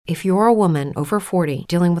If you're a woman over 40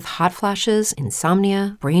 dealing with hot flashes,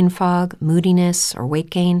 insomnia, brain fog, moodiness, or weight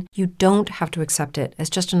gain, you don't have to accept it as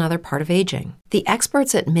just another part of aging. The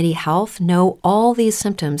experts at MIDI Health know all these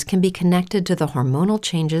symptoms can be connected to the hormonal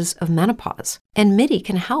changes of menopause. And MIDI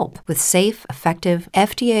can help with safe, effective,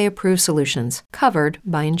 FDA-approved solutions covered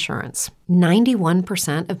by insurance.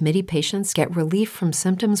 91% of MIDI patients get relief from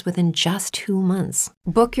symptoms within just 2 months.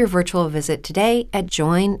 Book your virtual visit today at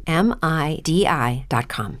joinmidi.com.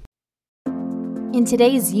 In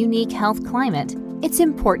today's unique health climate, it's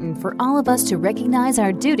important for all of us to recognize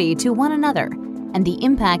our duty to one another and the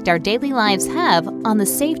impact our daily lives have on the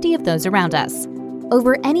safety of those around us.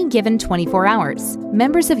 Over any given 24 hours,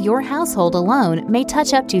 members of your household alone may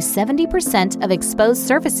touch up to 70% of exposed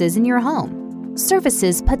surfaces in your home.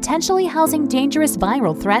 Surfaces potentially housing dangerous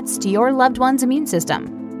viral threats to your loved one's immune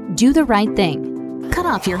system. Do the right thing. Cut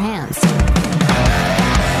off your hands.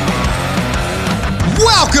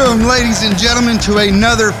 Welcome, ladies and gentlemen, to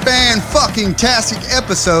another fan-fucking-tastic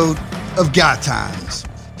episode of Guy Times.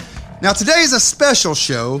 Now, today is a special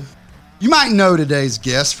show. You might know today's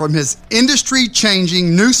guest from his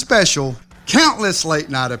industry-changing new special, countless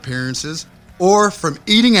late-night appearances, or from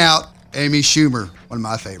Eating Out, Amy Schumer, one of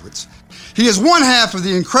my favorites. He is one half of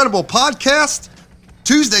the incredible podcast,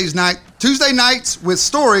 Tuesday Nights with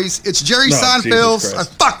Stories. It's Jerry Seinfeld's. I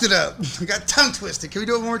fucked it up. I got tongue twisted. Can we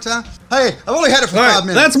do it one more time? Hey, I've only had it for 5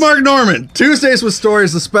 minutes. That's Mark Norman. Tuesdays with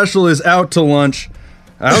Stories. The special is out to lunch.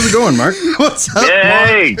 How's it going, Mark? What's up,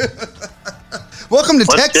 Yay. Mark? Welcome to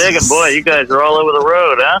Texas. What's digging, boy? You guys are all over the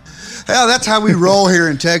road, huh? Hell, that's how we roll here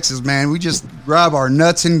in Texas, man. We just grab our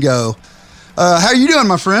nuts and go. How are you doing,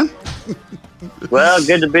 my friend? Well,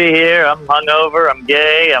 good to be here. I'm hungover. I'm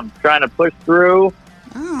gay. I'm trying to push through.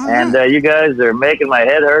 Oh, and you guys are making my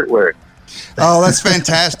head hurt worse. Oh, that's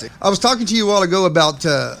fantastic. I was talking to you a while ago about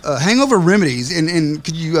hangover remedies, and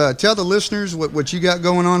could you tell the listeners what you got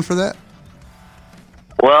going on for that?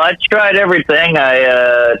 Well, I tried everything.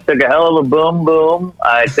 I took a hell of a boom.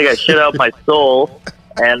 I think I shit out my soul.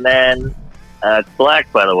 And then, it's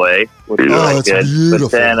black, by the way, which is really good. Beautiful.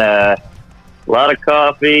 But then a lot of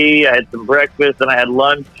coffee. I had some breakfast, and I had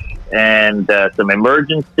lunch, and some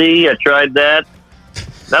emergency. I tried that.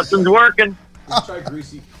 Nothing's working. Try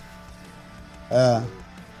greasy. Yeah,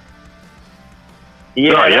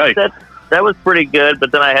 that was pretty good.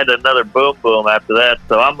 But then I had another boom after that.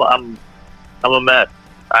 So I'm a mess.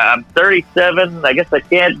 I'm 37. I guess I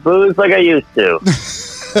can't booze like I used to.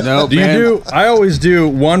 No, I always do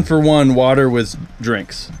 1-for-1 water with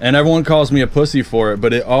drinks, and everyone calls me a pussy for it.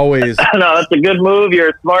 But it always no, that's a good move.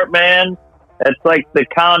 You're a smart man. It's like the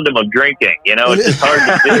condom of drinking. You know, it's just hard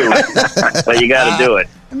to do, but you got to do it.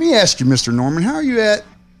 Let me ask you, Mr. Norman, how are you at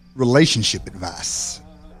relationship advice?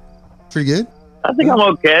 Pretty good? I think I'm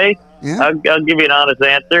okay. Yeah? I'll give you an honest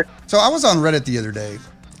answer. So I was on Reddit the other day,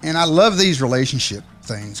 and I love these relationship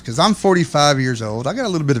things because I'm 45 years old. I got a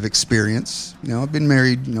little bit of experience. You know, I've been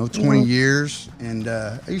married, 20 years, and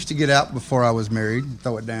I used to get out before I was married and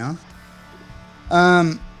throw it down.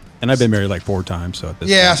 And I've been married like 4 times. So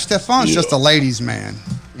Stefan's just a ladies' man.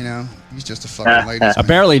 He's just a fucking ladies' man.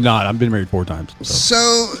 Apparently not. I've been married 4 times.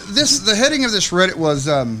 So the heading of this Reddit was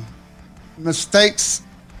mistakes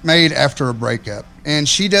made after a breakup, and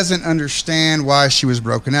she doesn't understand why she was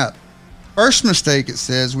broken up. First mistake, it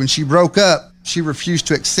says, when she broke up, she refused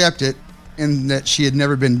to accept it and that she had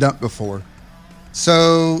never been dumped before.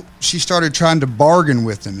 So she started trying to bargain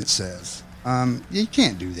with him, it says. You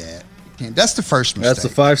can't do that. That's the first mistake. That's the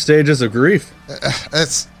 5 stages of grief.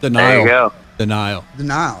 That's denial. There you go. Denial.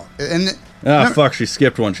 And fuck, she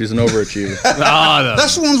skipped one. She's an overachiever. No.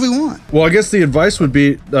 That's the ones we want. Well, I guess the advice would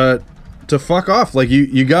be to fuck off. Like,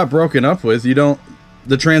 you got broken up with. The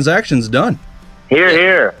transaction's done.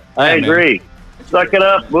 Here. I agree. Man. Suck it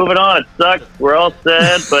up. Moving on. It sucks. We're all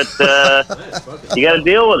sad, but you got to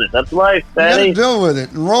deal with it. That's life, Patty. You got to deal with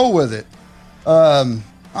it and roll with it.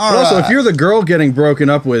 Also, if you're the girl getting broken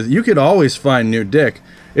up with, you could always find new dick.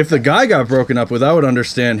 If the guy got broken up with, I would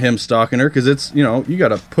understand him stalking her because it's, you got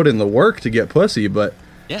to put in the work to get pussy, but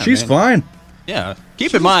she's fine. Yeah.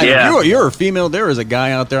 Keep in mind, if you're a female, there is a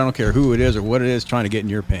guy out there, I don't care who it is or what it is, trying to get in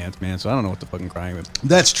your pants, man. So I don't know what the fucking crying is.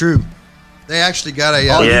 That's true. They actually got a...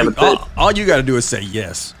 all you got to do is say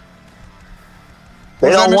yes.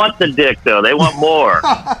 They don't want the dick, though. They want more.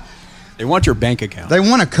 They want your bank account. They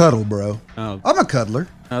want to cuddle, bro. Oh. I'm a cuddler.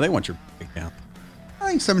 No, they want your bank account. I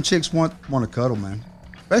think some chicks want to cuddle, man.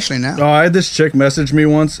 Especially now. Oh, I had this chick message me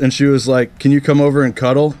once, and she was like, "Can you come over and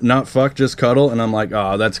cuddle? Not fuck, just cuddle." And I'm like,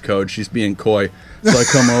 "Oh, that's code. She's being coy." So I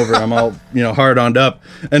come over. I'm all, hard on up.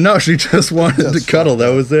 And no, she just wanted to cuddle. That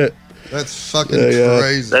was it. That's fucking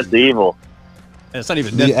crazy. That's evil. It's not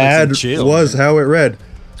even The Netflix ad and chill. was how it read.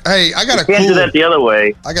 Hey, I got a You can't do that the other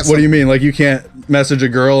way. What do you mean? Like you can't message a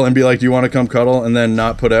girl and be like, "Do you want to come cuddle?" and then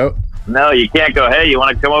not put out? No, you can't go, hey, you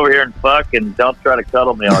want to come over here and fuck, and don't try to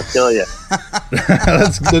cuddle me, I'll kill you.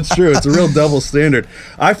 That's true. It's a real double standard.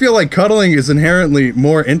 I feel like cuddling is inherently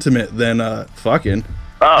more intimate than fucking.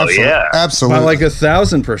 Oh, yeah. Absolutely. By like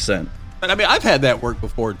 1,000%. But I mean, I've had that work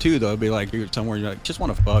before too. Though it'd be like you're somewhere, you're like, just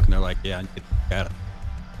want to fuck, and they're like, yeah, got it.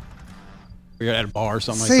 You're at a bar or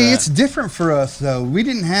something like that. See, it's different for us though. We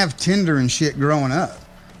didn't have Tinder and shit growing up.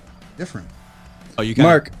 Different. Oh, you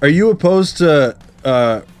Mark, are you opposed to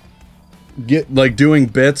get like doing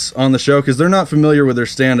bits on the show? Because they're not familiar with their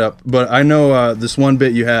stand-up, but I know this one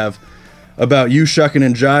bit you have about you shucking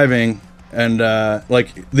and jiving and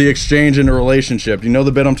like the exchange in a relationship. Do you know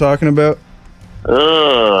the bit I'm talking about?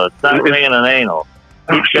 Ugh, stop getting an anal.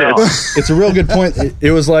 Keep going. It's a real good point.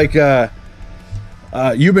 It was like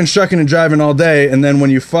you've been shucking and jiving all day, and then when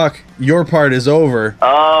you fuck, your part is over.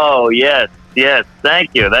 Oh, yes,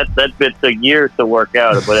 thank you. That bit took years to work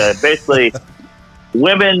out, but basically,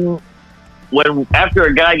 women, after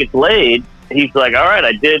a guy gets laid, he's like, all right,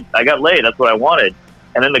 I got laid, that's what I wanted.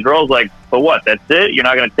 And then the girl's like, but what, that's it? You're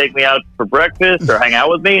not going to take me out for breakfast or hang out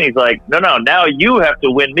with me? And he's like, no, now you have to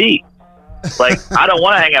win me. Like, I don't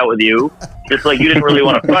want to hang out with you, just like you didn't really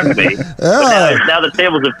want to fuck me. But now the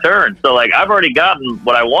tables have turned. So, like, I've already gotten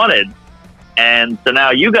what I wanted, and so now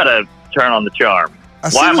you got to turn on the charm.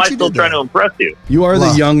 Why am I still trying to impress you? You are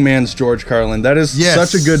the young man's George Carlin. That is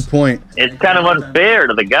such a good point. It's kind of unfair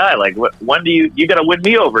to the guy. Like, when do you got to win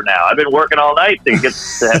me over now? I've been working all night to get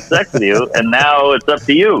to have sex with you, and now it's up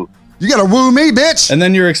to you. You got to woo me, bitch. And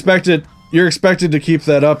then you're expected to keep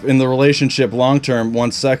that up in the relationship long term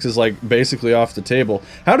once sex is like basically off the table.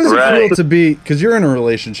 How does it feel to be, because you're in a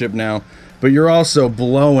relationship now, but you're also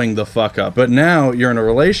blowing the fuck up. But now you're in a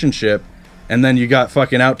relationship, and then you got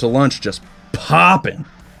fucking out to lunch just popping.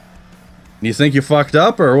 You think you fucked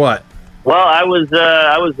up or what? Well, I was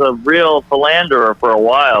a real philanderer for a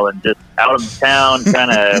while and just out of town,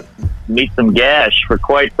 kind of meet some gash for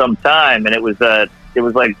quite some time, and it was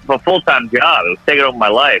like a full-time job. It was taking over my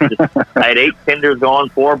life. I had 8 Tinders going,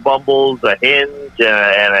 4 Bumbles, a Hinge,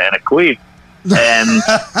 and a Queef, and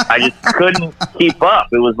I just couldn't keep up.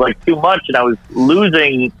 It was like too much, and I was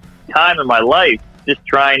losing time in my life just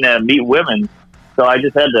trying to meet women. So I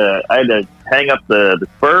just had to hang up the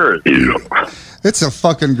spurs. It's a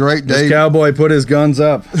fucking great day. This cowboy put his guns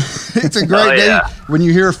up. It's a great day when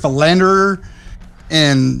you hear philanderer,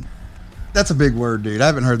 and that's a big word, dude. I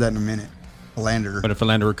haven't heard that in a minute. Philanderer. But a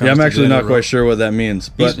philanderer comes. Yeah, I'm actually not quite sure what that means.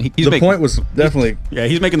 But the point was definitely. Yeah,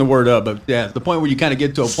 he's making the word up, but yeah, the point where you kind of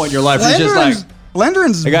get to a point in your life where you're just like,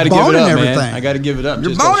 philandering's I got to give it up, everything. man. I got to give it up.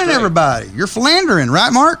 You're boning everybody. You're philandering,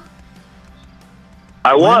 right, Mark?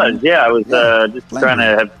 I was, I was just trying to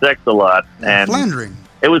have sex a lot, and philandering.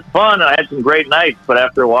 It was fun, and I had some great nights. But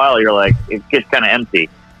after a while, you're like, it gets kind of empty.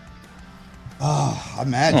 Oh, I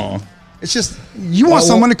imagine. It's just you want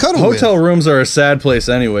someone to cuddle with. Hotel rooms are a sad place,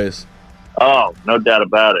 anyways. Oh, no doubt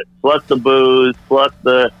about it. Plus the booze, plus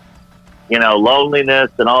the loneliness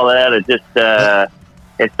and all that. It just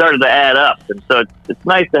it started to add up, and so it's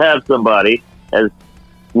nice to have somebody. As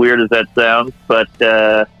weird as that sounds, but.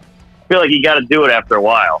 I feel like you got to do it after a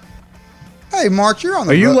while. Hey, Mark, you're on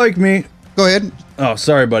the. Are you like me? Go ahead. Oh,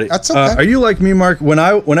 sorry, buddy. That's okay. Are you like me, Mark?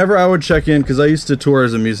 Whenever I would check in, because I used to tour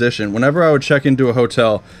as a musician, whenever I would check into a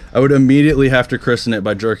hotel, I would immediately have to christen it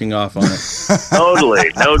by jerking off on it.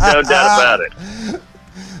 Totally, no doubt about it.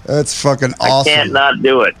 That's fucking awesome. I can't not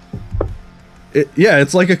do it.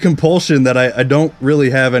 It's like a compulsion that I don't really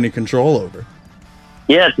have any control over.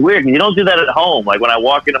 Yeah, it's weird. You don't do that at home. Like when I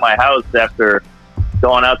walk into my house after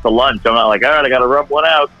going out to lunch, I'm not like, all right, I got to rub one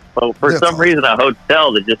out. But for some reason, a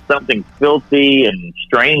hotel, there's just something filthy and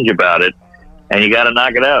strange about it, and you got to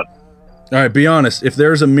knock it out. All right, be honest. If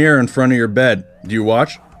there's a mirror in front of your bed, do you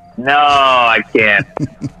watch? No, I can't.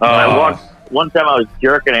 One time I was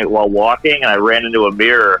jerking it while walking, and I ran into a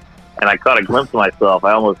mirror, and I caught a glimpse of myself.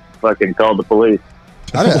 I almost fucking called the police.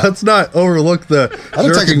 Let's not overlook the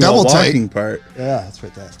jerking while walking part. Yeah, that's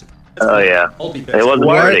fantastic. Oh, yeah. It wasn't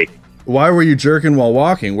pretty. Why were you jerking while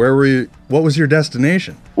walking? Where were you? What was your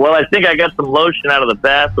destination? Well, I think I got some lotion out of the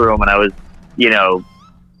bathroom, and I was,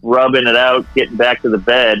 rubbing it out, getting back to the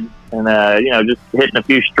bed, and, just hitting a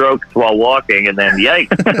few strokes while walking, and then, yikes,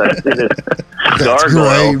 I see this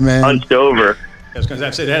gargoyle hunched over. I was going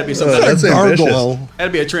to say, that had to be something. That's ambitious. Had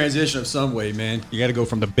to be a transition of some way, man. You got to go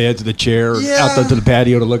from the bed to the chair, out to the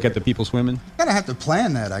patio to look at the people swimming. Kind of have to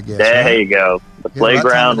plan that, I guess. There you go. The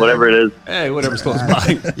playground, whatever it is. Hey, whatever's close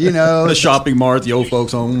by. The shopping mart, the old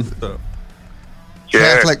folks' home. So.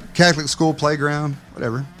 Sure. Catholic school playground,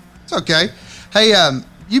 whatever. It's okay. Hey,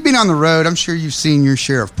 you've been on the road. I'm sure you've seen your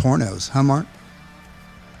share of pornos, huh, Mark?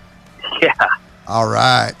 Yeah. All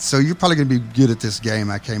right. So you're probably going to be good at this game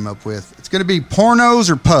I came up with. It's going to be pornos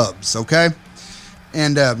or pubs, okay?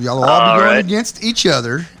 And y'all will all be going against each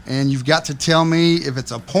other, and you've got to tell me if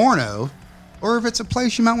it's a porno or if it's a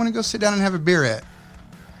place you might want to go sit down and have a beer at.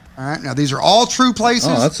 All right. Now, these are all true places.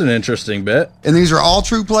 Oh, that's an interesting bit. And these are all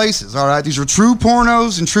true places. All right. These are true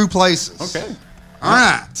pornos and true places. Okay. All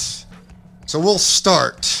right. So we'll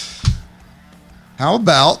start. How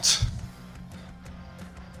about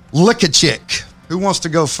Lick a Chick? Who wants to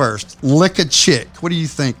go first? Lick a Chick. What do you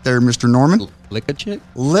think there, Mr. Norman? Lick a chick?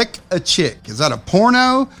 Lick a Chick. Is that a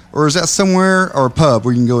porno or is that somewhere or a pub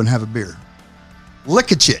where you can go and have a beer?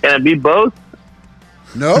 Lick a Chick. Can it be both?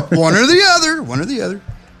 Nope. One or the other. One or the other.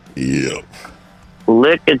 Yep.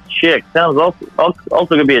 Lick a Chick. Sounds also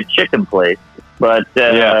going to be a chicken place. But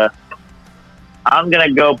I'm going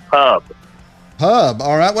to go pub. Pub.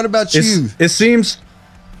 All right. What about you? It seems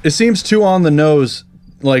too on the nose.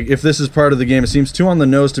 Like, if this is part of the game, it seems too on the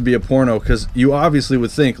nose to be a porno, because you obviously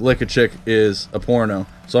would think Lick a Chick is a porno.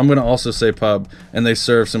 So I'm going to also say pub, and they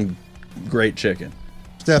serve some great chicken.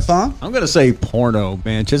 Stefan? I'm going to say porno,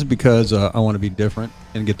 man, just because I want to be different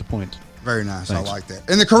and get the points. Very nice. Thanks. I like that.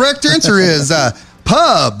 And the correct answer is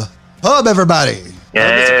pub. Pub, everybody.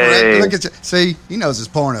 Yay. Look at you. See, he knows his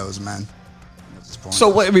pornos, man. He knows his pornos. So,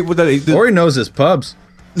 what, I mean, Or he knows his pubs.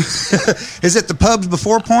 Is it the pubs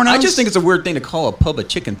before pornos? I just think it's a weird thing to call a pub a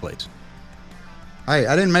chicken place. Hey,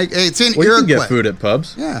 I didn't make. Hey, it's in Well, you can Iroquois. get food at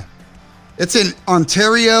pubs. Yeah, it's in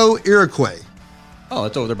Ontario, Iroquois. Oh,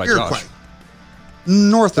 it's over there by Iroquois, Josh.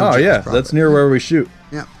 north of. Oh, Josh, yeah. probably. That's near where we shoot.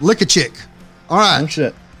 Yeah, Lick a Chick. All right, Oh,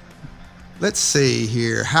 shit. let's see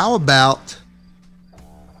here. How about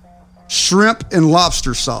shrimp and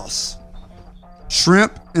lobster sauce?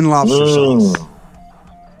 Shrimp and lobster sauce.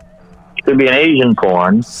 Could be an Asian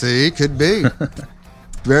porn. See, could be.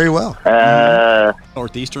 Very well.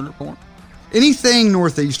 Northeastern or porn? Anything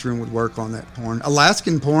northeastern would work on that porn.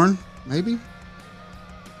 Alaskan porn, maybe.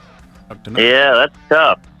 Yeah, that's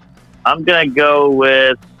tough. I'm going to go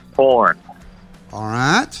with porn. All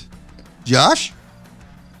right, Josh.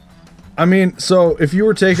 I mean, so if you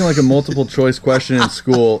were taking like a multiple choice question in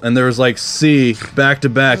school and there was like C back to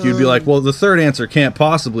back, you'd be like, well, the third answer can't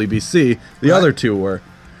possibly be C. The Right. other two were.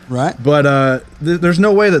 Right. But there's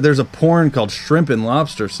no way that there's a porn called shrimp and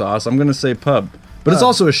lobster sauce. I'm going to say pub. But it's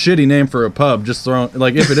also a shitty name for a pub. Just throwing,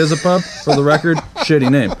 like, if it is a pub, for the record,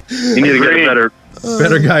 shitty name. You need to get a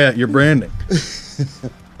Better guy at your branding.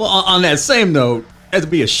 Well, on that same note,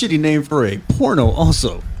 that'd be a shitty name for a porno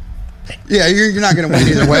also. Yeah, you're not going to win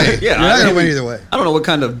either way. Yeah, you're not going to win either way. I don't know what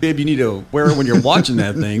kind of bib you need to wear when you're watching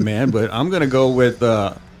that thing, man, but I'm going to go with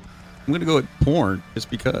porn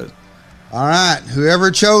just because. All right, whoever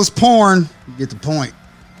chose porn, you get the point.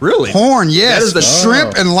 Really? Porn, yes. That is the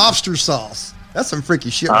shrimp and lobster sauce. That's some freaky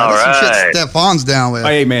shit. Man. All That's some right. shit Stefan's down with. Oh,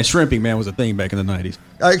 hey, man, shrimping, man, was a thing back in the 90s.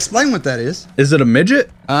 Explain what that is. Is it a midget?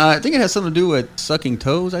 I think it has something to do with sucking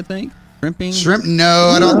toes, I think. Shrimping. Shrimp?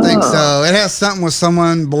 No, I don't think so. It has something with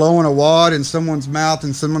someone blowing a wad in someone's mouth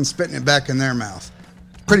and someone spitting it back in their mouth.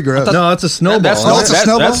 Pretty gross. No, that's a snowball. That's, Oh, it's a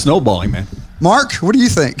snowball? That's snowballing, man. Mark, what do you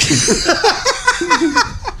think?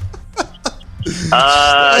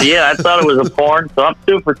 Yeah, I thought it was a porn, so I'm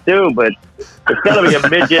 2 for 2, but it's got to be a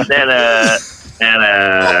midget and a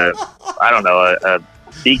I don't know, a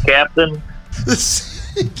sea captain.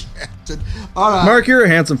 Captain. All right. Mark, you're a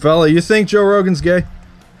handsome fella. You think Joe Rogan's gay?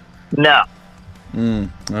 No, I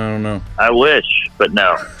don't know. I wish, but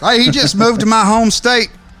no. Hey, he just moved to my home state.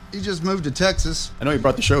 He just moved to Texas. I know you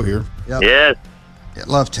brought the show here. Yep. Yes, Yeah,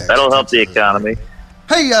 love Texas. that'll help the economy.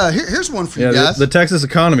 Hey, here's one for Yeah, you guys. the Texas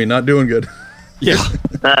economy not doing good. Yeah.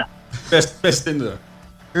 best in the...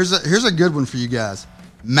 Here's a good one for you guys.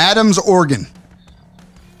 Madam's Organ.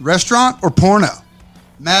 Restaurant or porno?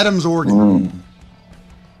 Madam's Organ.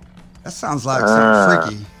 That sounds like something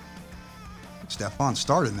freaky. Stefan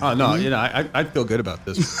started that. Oh, no, you know, I feel good about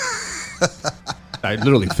this. I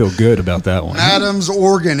literally feel good about that one. Madam's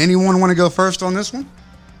Organ. Anyone want to go first on this one?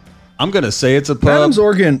 I'm going to say it's a pub. Adam's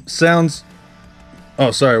Organ sounds. Oh,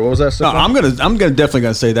 sorry. What was that? No, Stefan? I'm gonna definitely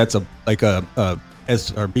gonna say that's a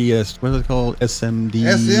S or BS. What is it called? SMD.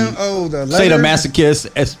 SM. Oh, the leather,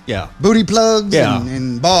 Sadomasochist. Yeah. booty plugs Yeah.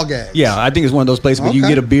 and ball gags. Yeah, I think it's one of those places where you can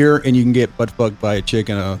Okay. get a beer and you can get butt fucked by a chick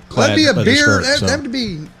in a clad That'd be a leather beer. skirt, so.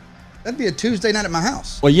 That'd be a Tuesday night at my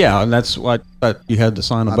house. Well, yeah, and that's what you had the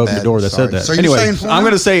sign above bad. your door that Sorry. said that. So you're anyway, saying porno? I'm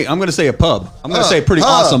gonna say a pub. I'm gonna say a pretty Pub.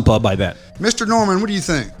 awesome pub by that. Mr. Norman, what do you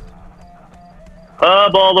think?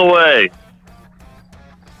 Pub all the way.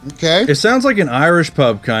 Okay. It sounds like an Irish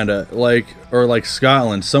pub, kind of or like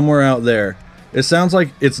Scotland, somewhere out there. It sounds like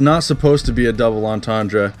it's not supposed to be a double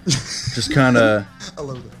entendre. Just kind of. I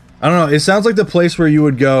love that. I don't know. It sounds like the place where you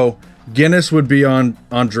would go. Guinness would be on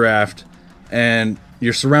draft, and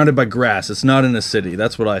you're surrounded by grass. It's not in a city.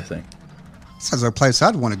 That's what I think. Sounds like a place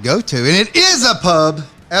I'd want to go to, and it is a pub.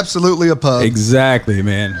 Absolutely a pub. Exactly,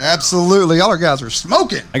 man. Absolutely. All our guys are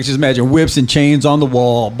smoking. I can just imagine whips and chains on the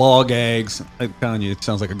wall, ball gags. I'm telling you, it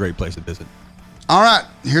sounds like a great place to visit. All right.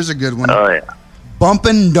 Here's a good one. Oh, yeah.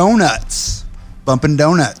 Bumpin' Donuts. Bumpin'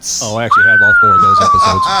 Donuts. Oh, I actually have all 4 of those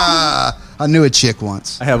episodes. I knew a chick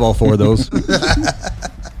once. I have all 4 of those.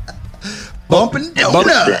 Bumpin'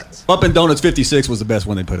 Donuts. Bumpin' Donuts 56 was the best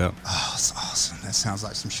one they put out. Oh, that's awesome. That sounds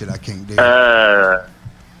like some shit I can't do.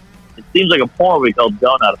 It seems like a porn movie called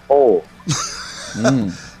Donut Hole.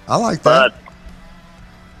 I like that.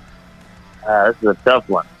 But this is a tough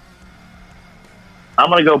one. I'm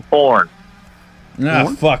going to go porn.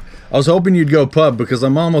 Ah, fuck. I was hoping you'd go pub because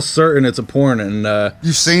I'm almost certain it's a porn, and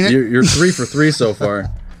You've seen it? You're 3 for 3 so far.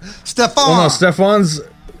 Stefan. Well, no, Stefan's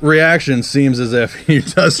reaction seems as if he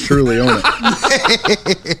does truly own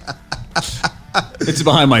it. It's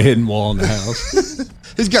behind my hidden wall in the house.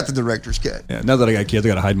 He's got the director's cut. Yeah, now that I got kids, I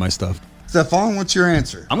got to hide my stuff. Stefan, what's your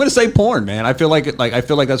answer? I'm gonna say porn, man. I feel like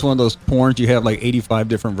that's one of those porns you have like 85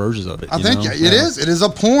 different versions of it. I think it is. It is a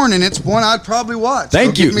porn, and it's one I'd probably watch.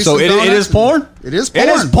 Thank you. So it is porn? It is porn.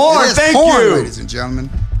 It is porn. Thank you. Ladies and gentlemen.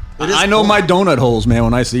 I know my donut holes, man,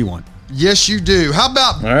 when I see one. Yes, you do. How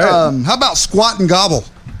about right. how about Squat and Gobble?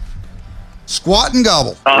 Squat and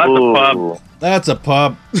Gobble. Oh, That's a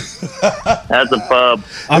pub. that's a pub.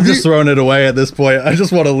 I'm just throwing it away at this point. I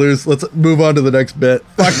just want to lose. Let's move on to the next bit.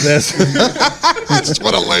 Fuck this. I just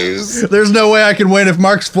want to lose. There's no way I can win if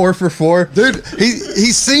Mark's 4 for 4. Dude,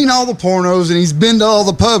 he's seen all the pornos and he's been to all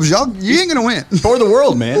the pubs. You ain't gonna win. For the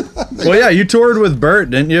world, man. Well, yeah, you toured with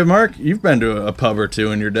Bert, didn't you, Mark? You've been to a pub or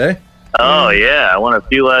 2 in your day. Oh, yeah. I won a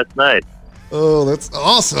few last night. Oh, that's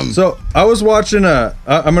awesome. So I was watching I'm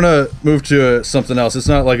going to move to something else. It's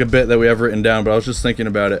not like a bit that we have written down, but I was just thinking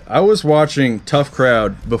about it. I was watching Tough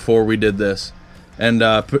Crowd before we did this. And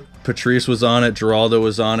Patrice was on it. Geraldo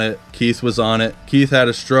was on it. Keith was on it. Keith had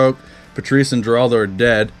a stroke. Patrice and Geraldo are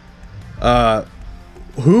dead.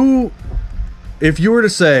 Who, if you were to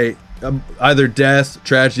say either death,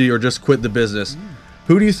 tragedy, or just quit the business,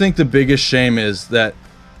 who do you think the biggest shame is that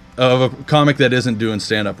of a comic that isn't doing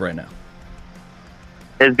stand-up right now?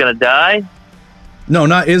 Is going to die? No,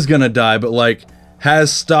 not is gonna die, but like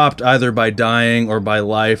has stopped either by dying or by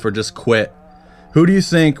life or just quit. Who do you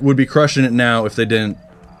think would be crushing it now if they didn't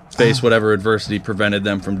face whatever adversity prevented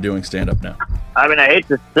them from doing stand-up now? I mean, I hate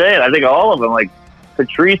to say it. I think all of them, like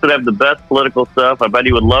Patrice would have the best political stuff. I bet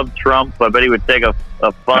he would love Trump. I bet he would take a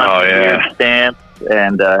fun weird stance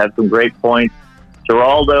and have some great points.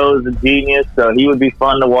 Geraldo is a genius, so he would be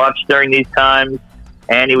fun to watch during these times.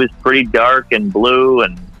 And he was pretty dark and blue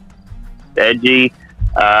and edgy.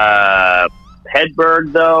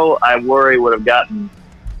 Hedberg, though, I worry would have gotten...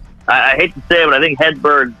 I hate to say it, but I think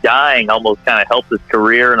Hedberg dying almost kind of helped his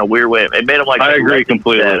career in a weird way. It made him like... I agree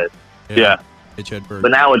completely. Status. Yeah. But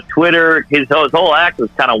now with Twitter, his whole act was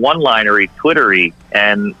kind of one-linery, Twittery,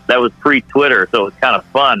 and that was pre-Twitter, so it was kind of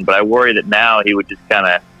fun. But I worry that now he would just kind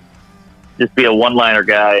of just be a one-liner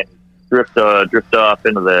guy and drift off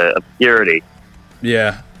into the obscurity.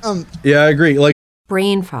 Yeah. Yeah, I agree. Like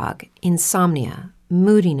Brain fog, insomnia,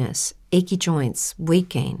 moodiness, achy joints, weight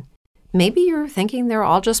gain. Maybe you're thinking they're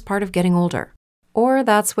all just part of getting older. Or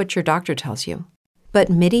that's what your doctor tells you.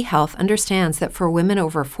 But MIDI Health understands that for women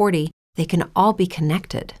over 40, they can all be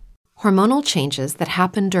connected. Hormonal changes that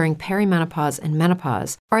happen during perimenopause and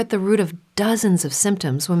menopause are at the root of dozens of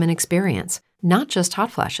symptoms women experience, not just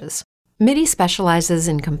hot flashes. MIDI specializes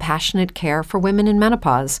in compassionate care for women in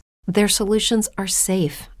menopause. Their solutions are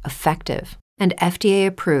safe, effective, and FDA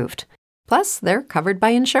approved. Plus, they're covered by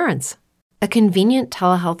insurance. A convenient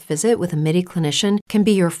telehealth visit with a MIDI clinician can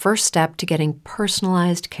be your first step to getting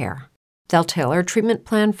personalized care. They'll tailor a treatment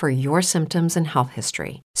plan for your symptoms and health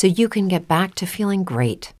history so you can get back to feeling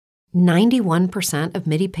great. 91% of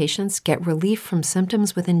MIDI patients get relief from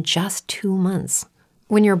symptoms within just 2 months.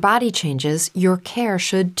 When your body changes, your care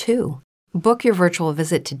should too. Book your virtual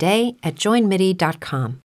visit today at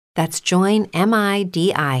joinmidi.com. That's joinmidi.com.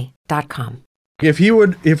 if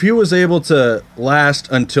he was able to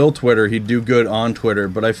last until Twitter, he'd do good on Twitter.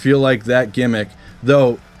 But I feel like that gimmick,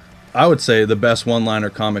 though, I would say the best one-liner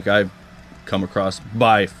comic I've come across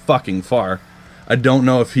by fucking far. I don't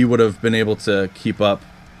know if he would have been able to keep up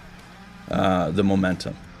the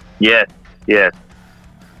momentum. Yes,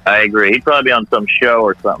 I agree. He'd probably be on some show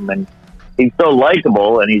or something, and he's so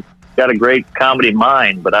likable and he's got a great comedy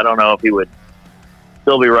mind, but I don't know if he would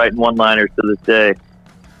still be writing one-liners to this day.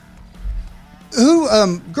 Who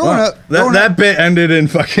growing up that bit ended in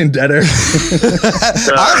fucking dead air.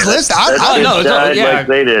 I was listening. Like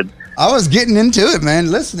they did. I was getting into it, man.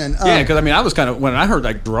 Listening. Yeah, because I mean, I was kind of when I heard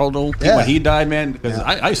like Geraldo Yeah. when he died, man. Because Yeah.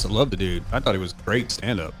 I used to love the dude. I thought he was great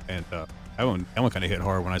stand-up, and that one kind of hit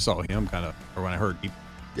hard when I saw him, or when I heard.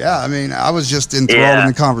 Yeah, I mean, I was just enthralled Yeah. in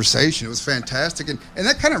the conversation. It was fantastic, and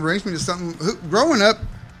that kind of brings me to something. Growing up,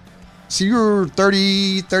 so you were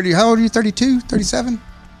 30. How old are you? 32, 37,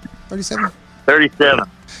 37. 37.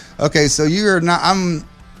 Okay, so you're not. I'm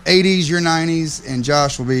 80s, you're 90s, and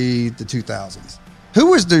Josh will be the 2000s.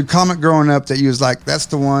 Who was the comic growing up that you was like, that's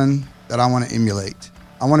the one that I want to emulate?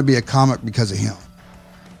 I want to be a comic because of him.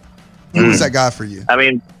 Who was that guy for you? I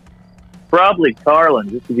mean, probably Carlin,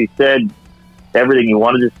 just because he said everything he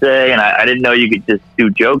wanted to say, and I didn't know you could just do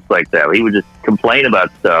jokes like that. He would just complain about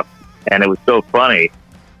stuff, and it was so funny.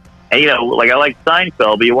 And, you know, like I like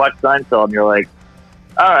Seinfeld, but you watch Seinfeld and you're like,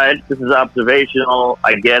 all right, this is observational.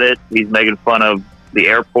 I get it. He's making fun of the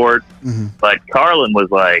airport. Mm-hmm. But Carlin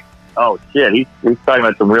was like, oh, shit, he's talking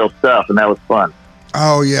about some real stuff, and that was fun.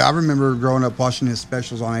 Oh, yeah. I remember growing up watching his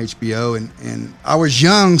specials on HBO, and I was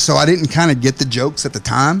young, so I didn't kind of get the jokes at the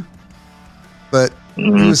time. But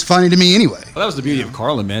it was funny to me anyway. Well, that was the beauty of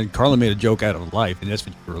Carlin, man. Carlin made a joke out of life, and that's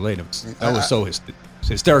what you relate. That was so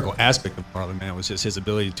hysterical aspect of Carlin, man. Was just his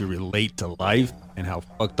ability to relate to life and how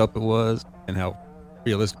fucked up it was, and how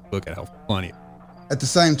realistic look at how funny. At the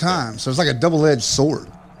same time, so it's like a double-edged sword.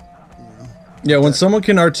 Yeah, when someone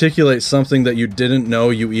can articulate something that you didn't know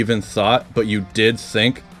you even thought, but you did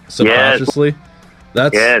think subconsciously,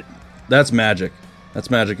 that's magic. That's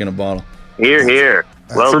magic in a bottle. Here.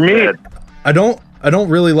 Well, For me- said. I don't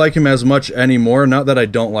really like him as much anymore. Not that I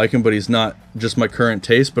don't like him, but he's not just my current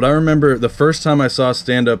taste. But I remember the first time I saw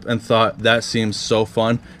stand-up and thought that seems so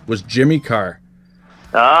fun was Jimmy Carr.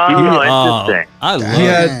 Oh, interesting.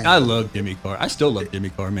 I love Jimmy Carr. I still love Jimmy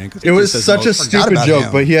Carr, man. 'Cause It was such a stupid about joke,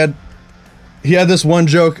 him. but he had this one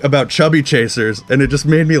joke about chubby chasers, and it just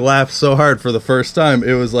made me laugh so hard for the first time.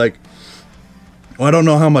 It was like, well, I don't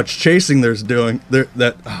know how much chasing there's doing.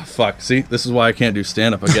 See, this is why I can't do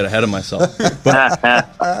stand-up. I get ahead of myself. But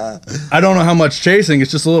I don't know how much chasing.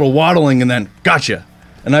 It's just a little waddling, and then gotcha.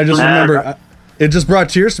 And I just remember, it just brought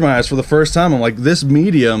tears to my eyes for the first time. I'm like, this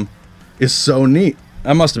medium is so neat.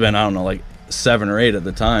 I must have been, I don't know, like 7 or 8 at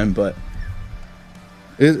the time, but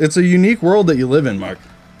it's a unique world that you live in, Mark.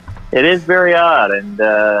 It is very odd, and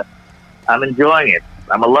I'm enjoying it.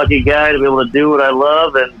 I'm a lucky guy to be able to do what I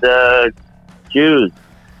love and choose.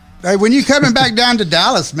 Hey, when you coming back down to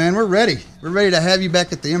Dallas, man, we're ready. We're ready to have you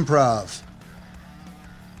back at the Improv.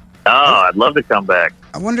 Oh, I'd love to come back.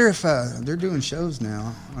 I wonder if they're doing shows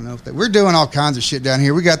now. I don't know if we're doing all kinds of shit down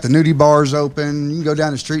here. We got the nudie bars open. You can go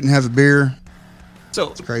down the street and have a beer. So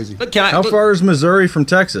It's crazy. But How far is Missouri from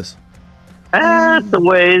Texas? It's a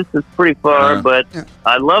ways. It's pretty far, but Yeah.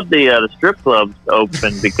 I love the strip clubs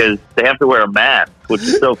open because they have to wear a mask, which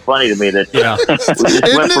is so funny to me that we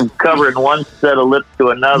just went from covering one set of lips to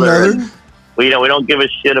another. And we don't give a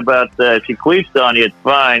shit about if she queefs on you, it's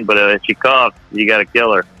fine, but if she coughs, you got to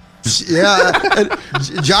kill her. Yeah.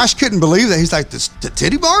 and Josh couldn't believe that. He's like, the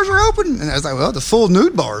titty bars are open? And I was like, well, the full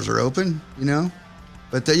nude bars are open, you know?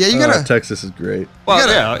 But yeah, you got to. Texas is great.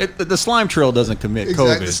 Well, the slime trail doesn't commit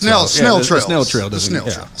COVID. The snail trails. The snail trail The doesn't. snail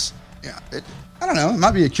trails. Yeah. I don't know. It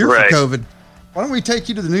might be a cure Right. for COVID. Why don't we take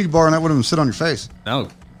you to the nudie bar and let one of them sit on your face? No.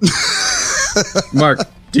 Mark,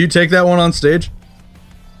 do you take that one on stage?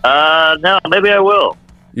 No, maybe I will.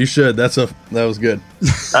 You should. That was good.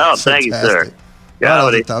 Oh, thank you, sir. Fantastic.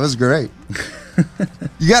 Got That was great.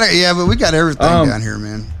 You got it. Yeah, but we got everything down here,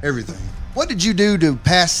 man. Everything. What did you do to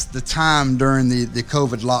pass the time during the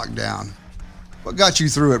COVID lockdown? What got you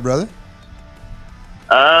through it, brother?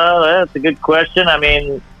 That's a good question. I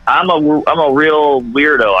mean, I'm a real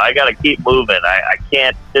weirdo. I got to keep moving. I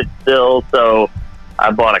can't sit still. So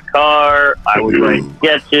I bought a car. I would write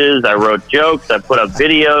sketches. I wrote jokes. I put up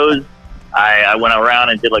videos. I went around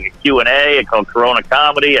and did like a Q&A called Corona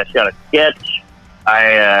Comedy. I shot a sketch.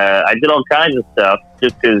 I did all kinds of stuff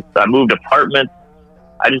just because I moved apartments.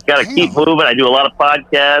 I just got to keep moving. I do a lot of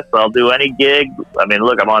podcasts. I'll do any gig. I mean,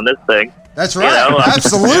 look, I'm on this thing. That's right. You know,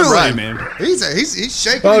 Absolutely. Right, man. He's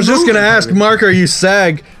shaking. I was and just going to moving. ask, Mark, are you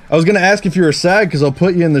SAG? I was going to ask if you were SAG because I'll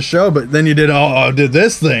put you in the show, but then you did did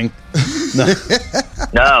this thing. No.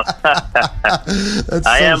 No, That's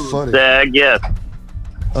I so am funny. SAG, yes.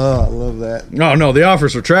 Oh, I love that. Oh, no, the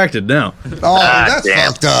offer's retracted now. Oh, that's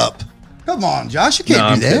damn. fucked up. Come on, Josh. You can't No,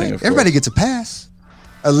 do I'm that. kidding, of Everybody course. gets a pass.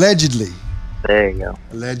 Allegedly. There you go.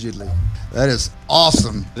 Allegedly. That is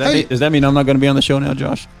awesome. Does that mean I'm not going to be on the show now,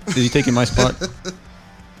 Josh? Is he taking my spot?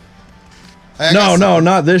 Hey, No,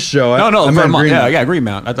 not this show. No, I meant Greenmount. Green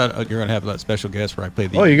Mountain. I thought you were going to have that special guest where I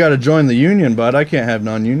played the. Oh, you got to join the union, bud. I can't have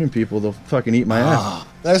non-union people. They'll fucking eat my ass.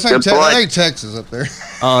 That ain't Texas up there.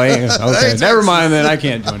 Oh, yeah. Okay. Hey, Never mind then. I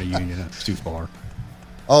can't join a union. That's too far.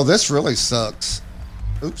 Oh, this really sucks.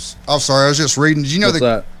 Oops. I'm sorry. I was just reading. Did you know What's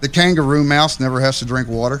that? the kangaroo mouse never has to drink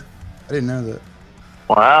water? I didn't know that.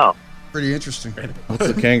 Wow. Pretty interesting. What's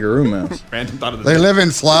a kangaroo mouse? Random thought of the They day. live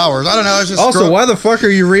in flowers. I don't know. It's just Also, why the fuck are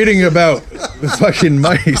you reading about the fucking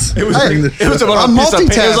mice? It was, Hey, it was on I'm a piece of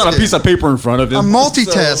paper. It was on a multitasking. piece of paper in front of him. I'm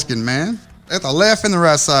multitasking, man. At the left and the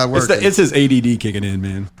right side working. It's his ADD kicking in,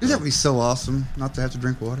 man. That would be so awesome not to have to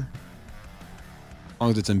drink water. As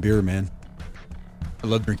long as it's in beer, man. I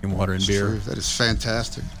love drinking water and beer. True. That is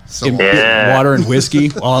fantastic. So And Yeah. water and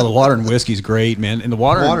whiskey. Oh, the water and whiskey's great, man. And the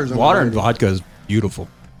water and Water's vodka is beautiful.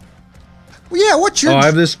 Well, yeah, what's your... Oh, I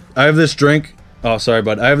have this drink. Oh, sorry,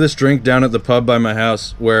 bud. I have this drink down at the pub by my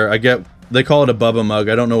house where they call it a Bubba mug.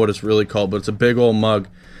 I don't know what it's really called, but it's a big old mug.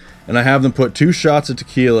 And I have them put 2 shots of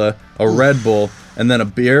tequila, a Red Bull, and then a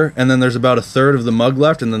beer, and then there's about a third of the mug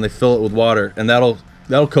left, and then they fill it with water, and that'll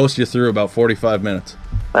coast you through about 45 minutes.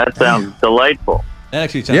 That sounds delightful. That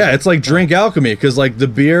actually sounds Yeah, it's like drink alchemy, because like the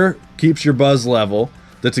beer keeps your buzz level,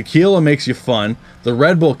 the tequila makes you fun, the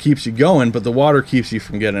Red Bull keeps you going, but the water keeps you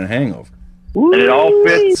from getting a hangover. And it all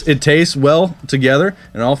fits. It tastes well together,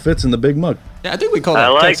 and it all fits in the big mug. Yeah, I think we call I that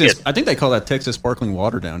like Texas. it. I think they call that Texas sparkling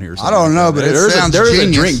water down here. or I something don't like know, that. but it sounds there's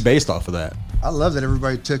genius. a drink based off of that. I love that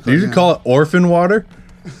everybody took You should call it orphan water.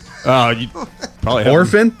 You probably have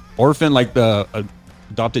Orphan? orphan, like the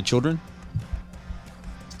adopted children.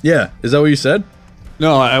 Yeah, is that what you said?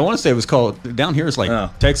 No, I want to say it was called down here. It's like Oh.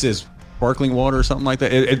 Texas sparkling water or something like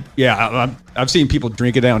that. I've seen people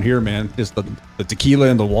drink it down here, man. Just the tequila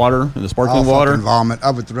and the water and the sparkling water. Vomit.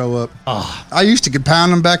 I would throw up. I used to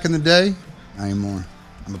pound them back in the day. Not anymore.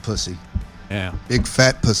 I'm a pussy. Yeah. Big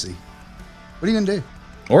fat pussy. What are you gonna do?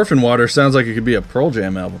 Orphan water sounds like it could be a Pearl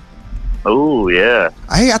Jam album. Oh, yeah.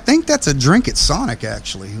 Hey, I think that's a drink at Sonic,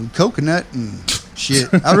 actually. Coconut and shit.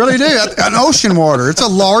 I really do. An ocean water. It's a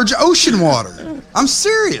large ocean water. I'm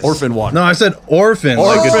serious. Orphan water. No, I said orphan.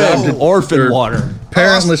 Orphan, adopted orphan or water.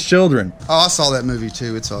 Parentless children. Oh, I saw that movie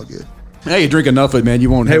too. It's all good. Hey, you drink enough of it, man.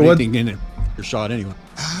 You won't Hey, have what- anything in it. Your shot anyway.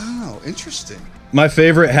 Oh, interesting. My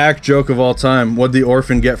favorite hack joke of all time. What'd the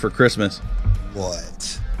orphan get for Christmas?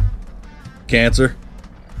 What? Cancer.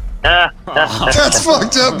 That's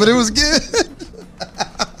fucked up, but it was good.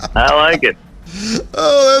 I like it.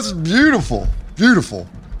 Oh, that's beautiful. Beautiful.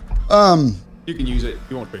 You can use it.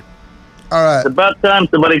 You won't pay. All right. It's about time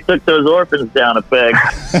somebody took those orphans down a peg.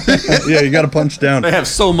 Yeah, you got to punch down. They have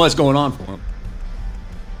so much going on for them.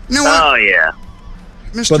 You know what, Oh, yeah.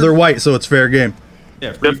 Mr. But they're white, so it's fair game.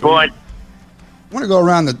 Yeah, free Good food. point. I want to go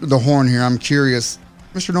around the horn here. I'm curious.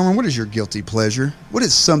 Mr. Norman, what is your guilty pleasure? What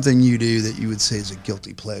is something you do that you would say is a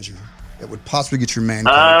guilty pleasure that would possibly get your man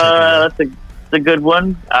card taken away? That's a good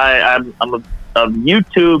one. I'm a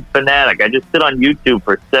YouTube fanatic. I just sit on YouTube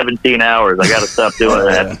for 17 hours. I got to stop doing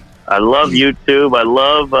that. I love YouTube. I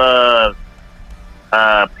love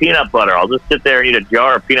peanut butter. I'll just sit there and eat a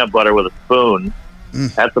jar of peanut butter with a spoon.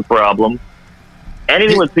 That's a problem.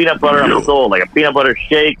 Anything with peanut butter, I'm sold. Like a peanut butter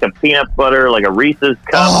shake, a peanut butter, like a Reese's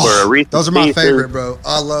cup or a Reese's Those are my Pieces. favorite, bro.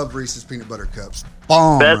 I love Reese's peanut butter cups.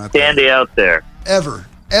 Bomb. Best right there. candy out there. Ever.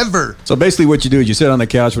 So basically, what you do is you sit on the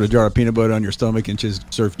couch with a jar of peanut butter on your stomach and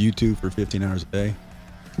just surf YouTube for 15 hours a day.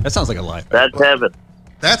 That sounds like a life. That's heaven.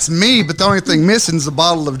 That's me, but the only thing missing is a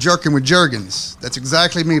bottle of Jerkin with Jergens. That's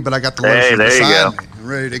exactly me, but I got the Hey, lotion there you beside go. me. I'm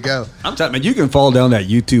ready to go. I'm telling man, you can fall down that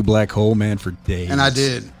YouTube black hole, man, for days. And I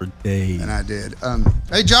did. For days. And I did.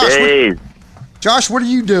 Hey, Josh, Jeez. Josh, what are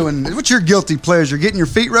you doing? What's your guilty pleasure? Getting your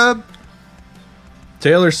feet rubbed?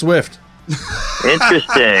 Taylor Swift.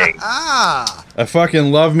 Interesting. I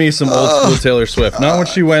fucking love me some old school Taylor Swift. Not when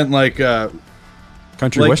she went like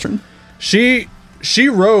Country like- Western? she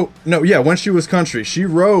wrote when she was country, she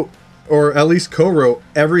wrote or at least co-wrote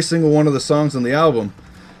every single one of the songs on the album.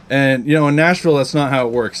 And you know, in Nashville, that's not how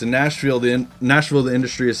it works. In Nashville, the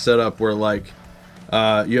industry is set up where like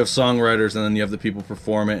you have songwriters and then you have the people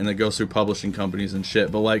perform it, and it goes through publishing companies and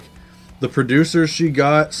shit. But like the producers she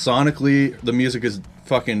got, sonically, the music is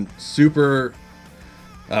fucking super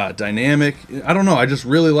dynamic. I don't know. I just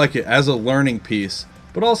really like it as a learning piece,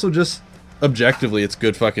 but also just objectively, it's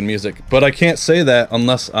good fucking music. But I can't say that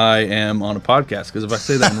unless I am on a podcast, because if I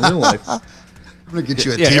say that in real life, I'm going to get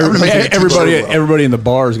you a Yeah, tea. I'm gonna make you a tea. everybody in the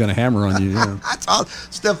bar is going to hammer on you. Yeah. That's all.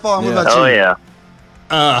 Steph, what Yeah. about you? Oh, yeah.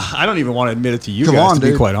 I don't even want to admit it to you Come guys, on, to be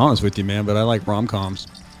dude. quite honest with you, man. But I like rom-coms.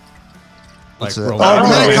 Like What's that?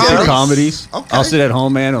 romantic Romantic comedies. Okay. I'll sit at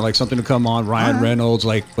home, man, or like something to come on. Ryan Reynolds,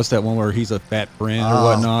 like what's that one where he's a fat friend or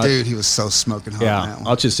whatnot? Dude, he was so smoking hot in that Yeah, one.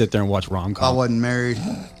 I'll just sit there and watch I rom-coms. wasn't married.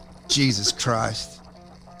 Jesus Christ.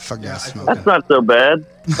 Fuck yeah, smoking. That's not so bad.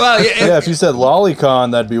 Well, Yeah, if you said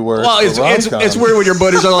lolicon, that'd be worse. Well, but rom-com- it's weird when your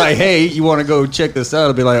buddies are like, "Hey, you want to go check this out?"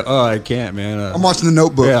 I'll be like, "Oh, I can't, man." I'm watching The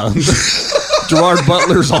Notebook. Yeah, Gerard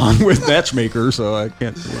Butler's on with Matchmaker, so I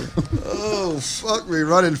can't. Oh, fuck me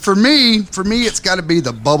running. For me, it's got to be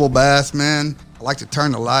the bubble bath, man. I like to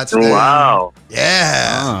turn the lights down. Wow.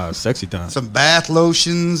 Yeah. Ah, sexy time. Some bath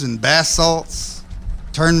lotions and bath salts.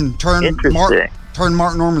 Turn Interesting.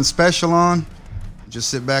 Mark Norman special on. Just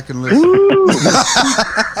sit back and listen.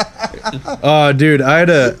 Dude, I had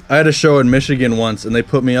a show in Michigan once, and they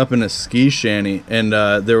put me up in a ski shanty, and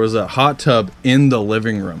there was a hot tub in the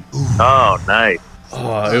living room. Oh, nice.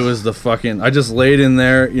 Oh, it was the fucking. I just laid in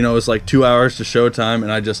there. You know, it was like 2 hours to showtime,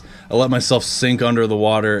 and I let myself sink under the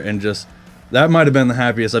water, and just that might have been the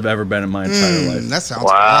happiest I've ever been in my entire life. That sounds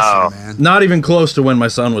Wow. awesome, man. Not even close to when my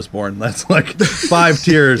son was born. That's like 5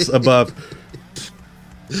 tiers above.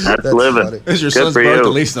 That's That's living. funny. Is your Good son's for birth you.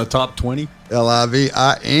 at least in the top 20? Livin.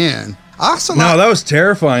 I also No, like, that was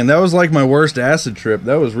terrifying. That was like my worst acid trip.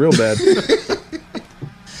 That was real bad.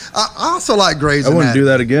 I also like Grey's I Anatomy. wouldn't do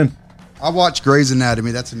that again. I watch Grey's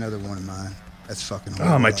Anatomy. That's another one of mine. That's fucking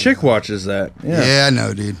horrible. Oh, my chick watches that. Yeah. Yeah, I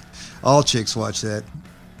know, dude. All chicks watch that.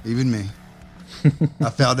 Even me. I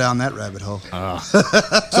fell down that rabbit hole.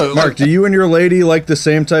 So, Mark, do you and your lady like the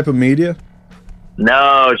same type of media?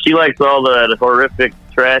 No, she likes all the horrific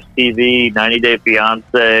trash TV, 90 Day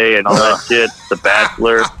Fiance, and all that shit. The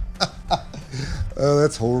Bachelor. Oh,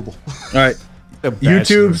 that's horrible. All right. The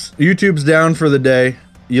Bachelor. YouTube's down for the day.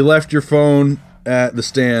 You left your phone at the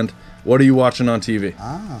stand. What are you watching on TV?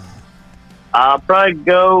 I'll probably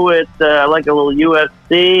go with I like a little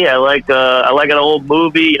UFC. I like an old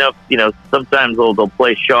movie. You know. Sometimes they'll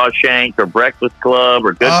play Shawshank or Breakfast Club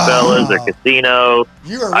or Goodfellas or Casino.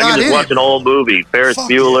 You are I right can in just watch it. an old movie. Ferris Fuck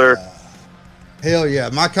Bueller. yeah. Hell yeah.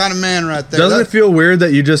 My kind of man right there. Doesn't That- it feel weird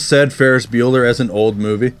that you just said Ferris Bueller as an old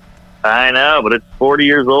movie? I know, but it's 40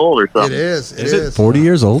 years old or It something. is. Is it 40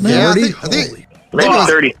 years old now? Yeah, I 40? think Maybe it was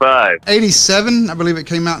 35. 87. I believe it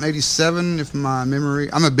came out in 87, if my memory.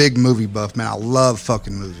 I'm a big movie buff, man. I love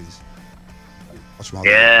fucking movies. Watch them all the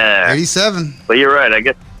time. Yeah. 87. But you're right. I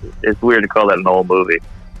guess it's weird to call that an old movie.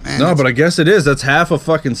 Man, No, that's- but I guess it is. That's half a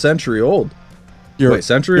fucking century old. You're,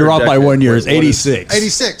 Century you're or off by decade? 1 year. It's Wait, what is- 86.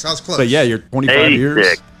 86. I was close. So yeah, you're 25 years,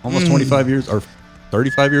 86. almost 25 years, or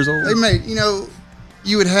 35 years old. They made,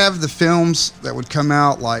 you would have the films that would come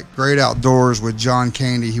out like Great Outdoors with John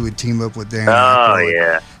Candy. He would team up with Dan. Oh, Aykroyd.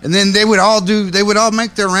 yeah. And then they would all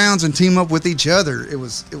make their rounds and team up with each other. It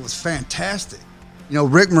was fantastic.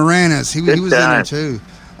 Rick Moranis, he Good was in there time. too.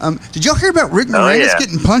 Did y'all hear about Rick Oh, Moranis yeah.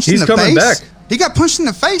 getting punched He's in the coming face? back. He got punched in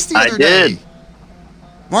the face the I other day. did.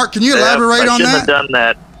 Mark, can you Yeah, elaborate I on shouldn't that? have done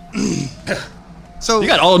that. So You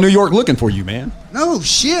got all of New York looking for you, man. no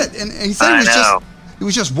shit, and he said I know. he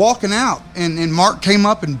was just walking out, and Mark came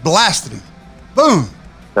up and blasted him. Boom.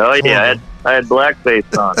 Oh, yeah. I had blackface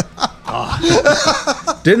on.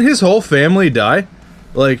 Didn't his whole family die?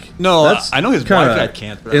 Like, No, that's I know his kinda wife had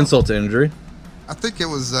cancer. Insult to injury. I think it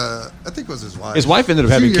was his wife. His wife ended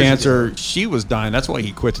up A few having years cancer. ago. She was dying. That's why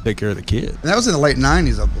he quit to take care of the kid. And that was in the late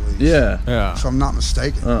 90s, I believe. Yeah. Yeah. If I'm not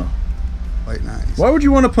mistaken. Oh. Late 90s. Why would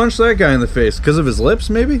you want to punch that guy in the face? Because of his lips,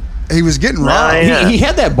 maybe? He was getting robbed. yeah. He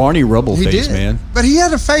had that Barney Rubble He face, did. man. But he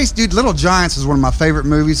had a face, dude. Little Giants is one of my favorite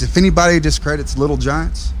movies. If anybody discredits Little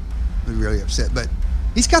Giants, I'd be really upset. But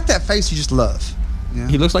he's got that face you just love. Yeah.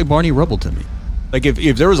 He looks like Barney Rubble to me. Like if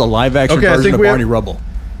there was a live action Okay, I version think of we have- Barney Rubble,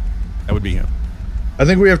 that would be him. I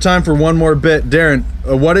think we have time for one more bit. Darren,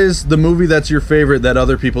 what is the movie that's your favorite that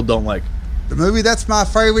other people don't like? The movie that's my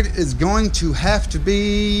favorite is going to have to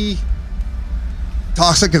be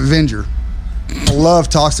Toxic Avenger. I love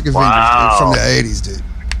Toxic Avenger Wow. from the 80s, dude.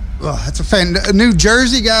 Oh, that's a fan. A New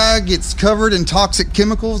Jersey guy gets covered in toxic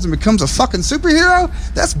chemicals and becomes a fucking superhero.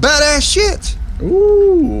 That's badass shit.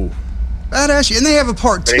 Ooh. Badass shit. And they have a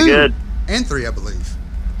part Pretty 2 good. and 3, I believe.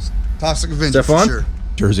 Toxic Avenger, Stefan? for sure.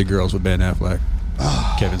 Jersey Girls with Ben Affleck,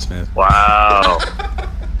 Kevin Smith. Wow.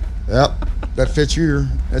 Yep, that fits you.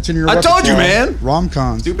 That's in your. I told you, repertoire. man.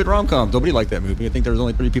 Rom-coms. Stupid rom-com. Nobody liked that movie. I think there was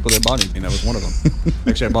only 3 people that bought anything. That was one of them.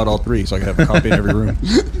 Actually, I bought all 3, so I could have a copy in every room.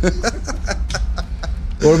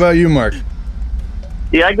 What about you, Mark?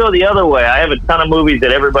 See, I go the other way. I have a ton of movies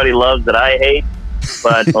that everybody loves that I hate.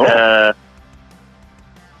 But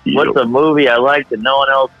what's a movie I like that no one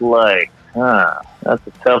else likes? That's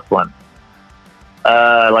a tough one.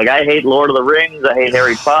 Like, I hate Lord of the Rings. I hate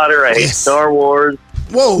Harry Potter. I hate Star Wars.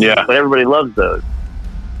 Whoa. Yeah, but everybody loves those.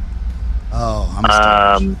 Oh, I'm a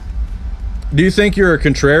Star Wars. Do you think you're a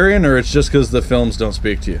contrarian, or it's just because the films don't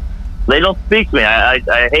speak to you? They don't speak to me.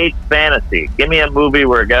 I hate fantasy. Give me a movie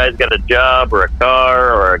where a guy's got a job or a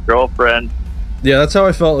car or a girlfriend. Yeah, that's how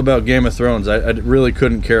I felt about Game of Thrones. I really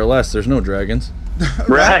couldn't care less. There's no dragons.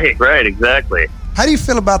 Right, exactly. How do you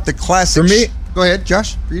feel about the classic? For me, go ahead,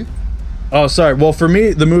 Josh. For you? Oh, sorry. Well, for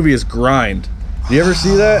me, the movie is Grind. Do you ever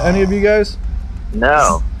see that? Any of you guys?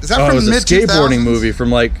 No. Is that It from was the a mid-2000s? skateboarding movie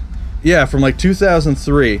from like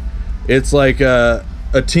 2003. It's like a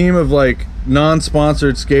team of like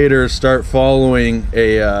non-sponsored skaters start following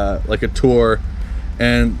a tour,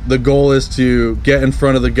 and the goal is to get in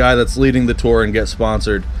front of the guy that's leading the tour and get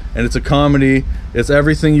sponsored. And it's a comedy. It's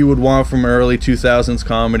everything you would want from early 2000s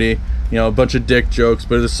comedy. You know, a bunch of dick jokes,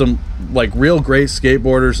 but there's some like real great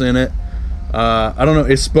skateboarders in it. I don't know.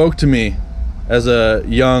 It spoke to me as a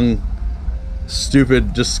young,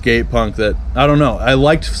 stupid, just skate punk that, I don't know. I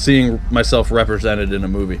liked seeing myself represented in a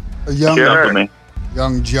movie. A young, Sure.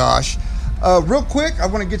 young Josh. Real quick, I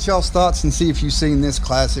want to get y'all's thoughts and see if you've seen this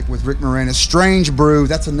classic with Rick Moranis, Strange Brew.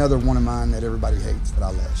 That's another one of mine that everybody hates that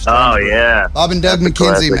I love. Strange Brew. Yeah. Bob and Doug That's a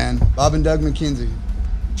McKenzie, classic. man. Bob and Doug McKenzie.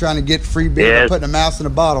 Trying to get free beer Yes. by putting a mouse in a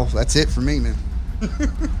bottle. That's it for me, man.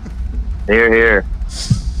 Here.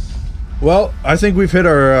 Well, I think we've hit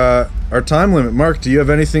our time limit. Mark, do you have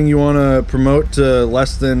anything you want to promote to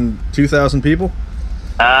less than 2,000 people?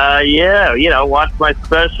 Yeah, watch my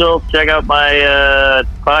special, check out my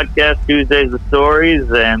podcast, Tuesdays of Stories,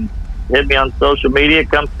 and hit me on social media.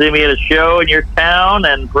 Come see me at a show in your town,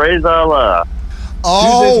 and praise Allah.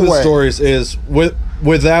 Tuesdays with Always. Stories is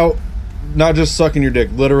without not just sucking your dick,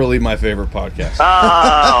 literally my favorite podcast.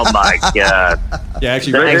 Oh, my God. Yeah,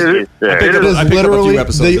 actually, Thank you, sir. I picked It up is a few literally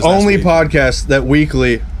episodes the this last only week. podcast that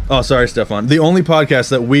weekly. Oh, sorry, Stefan. The only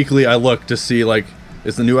podcast that weekly I look to see, like,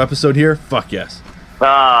 is the new episode here? Fuck yes.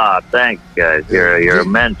 Thanks, guys. You're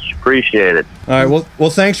immense. Appreciate it. All right. Well,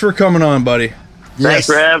 thanks for coming on, buddy. Thanks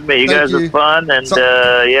for having me. You Thank guys you. are fun, and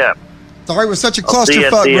Sorry it was such a I'll see you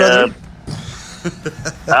at clusterfuck, brother.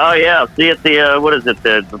 I'll see you at the what is it?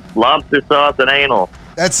 The lobster sauce and anal.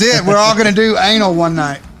 That's it. We're all going to do anal one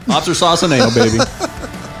night. Lobster sauce and anal, baby.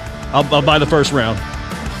 I'll buy the first round.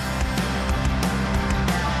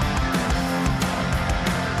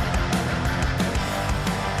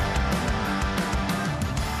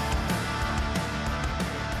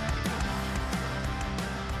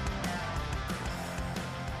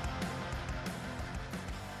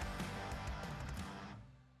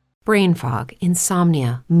 Brain fog,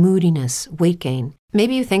 insomnia, moodiness, weight gain.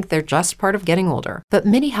 Maybe you think they're just part of getting older, but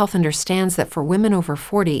MIDI Health understands that for women over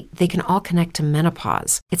 40, they can all connect to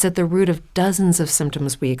menopause. It's at the root of dozens of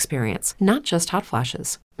symptoms we experience, not just hot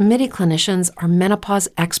flashes. MIDI clinicians are menopause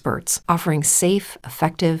experts, offering safe,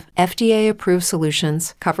 effective, FDA-approved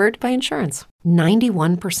solutions covered by insurance.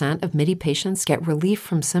 91% of MIDI patients get relief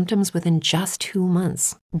from symptoms within just 2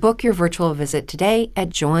 months. Book your virtual visit today at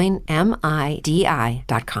joinmidi.com.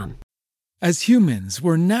 As humans,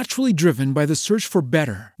 we're naturally driven by the search for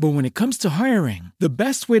better. But when it comes to hiring, the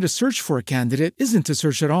best way to search for a candidate isn't to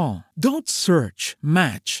search at all. Don't search,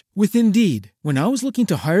 match with Indeed. When I was looking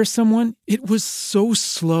to hire someone, it was so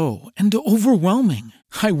slow and overwhelming.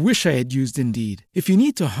 I wish I had used Indeed. If you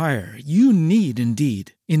need to hire, you need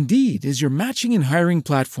Indeed. Indeed is your matching and hiring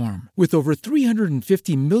platform with over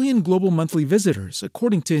 350 million global monthly visitors,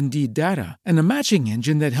 according to Indeed data, and a matching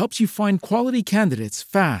engine that helps you find quality candidates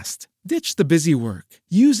fast. Ditch the busy work.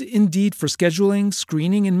 Use Indeed for scheduling,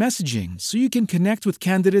 screening, and messaging so you can connect with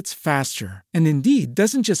candidates faster. And Indeed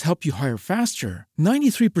doesn't just help you hire faster.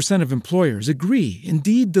 93% of employers agree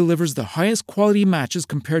Indeed delivers the highest quality matches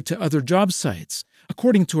compared to other job sites,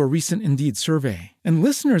 according to a recent Indeed survey. And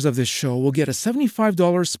listeners of this show will get a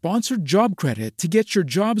 $75 sponsored job credit to get your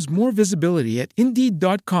jobs more visibility at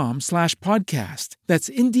Indeed.com/podcast. That's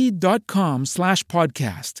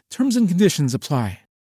Indeed.com/podcast. Terms and conditions apply.